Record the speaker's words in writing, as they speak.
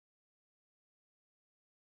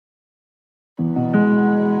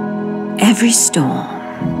Every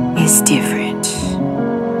storm is different.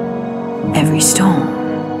 Every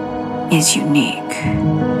storm is unique.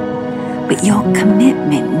 But your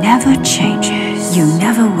commitment never changes. You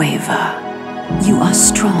never waver. You are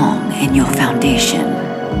strong in your foundation.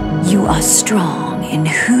 You are strong in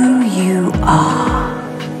who you are.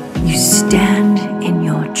 You stand in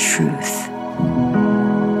your truth.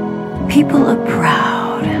 People are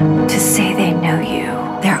proud to say they know you.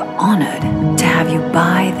 They're honored to have you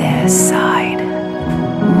by their side.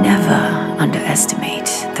 Never underestimate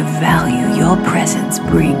the value your presence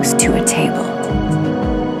brings to a table.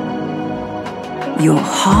 Your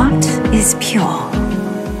heart is pure.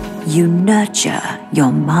 You nurture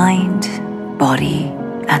your mind, body,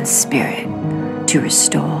 and spirit to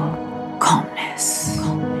restore calmness.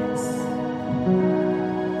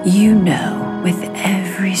 You know with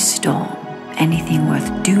every storm, anything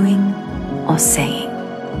worth doing or saying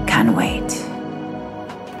can wait.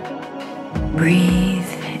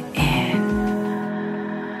 Breathe in.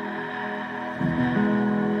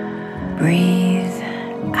 Breathe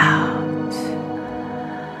out.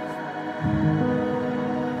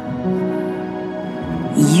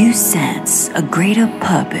 You sense a greater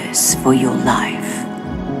purpose for your life,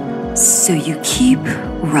 so you keep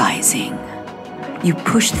rising. You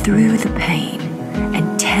push through the pain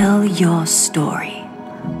and tell your story.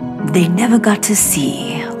 They never got to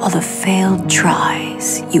see all the failed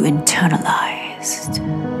tries you internalized.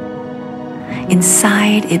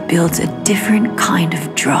 Inside, it builds a different kind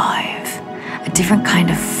of drive, a different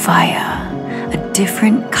kind of fire, a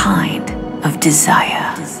different kind of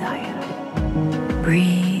desire.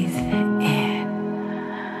 Breathe in.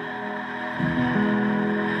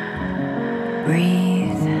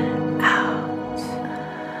 Breathe out.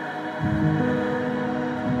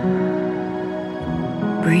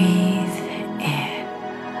 Breathe in.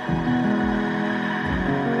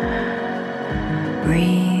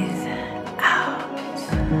 Breathe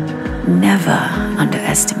out. Never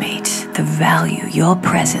underestimate the value your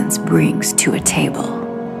presence brings to a table.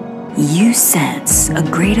 You sense a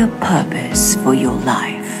greater purpose for your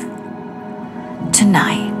life.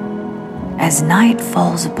 Tonight, as night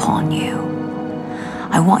falls upon you,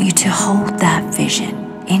 I want you to hold that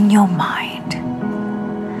vision in your mind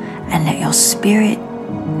and let your spirit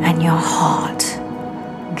and your heart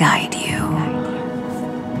guide you.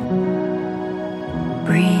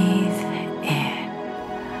 Breathe in.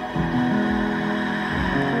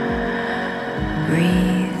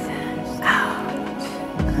 Breathe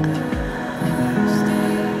out.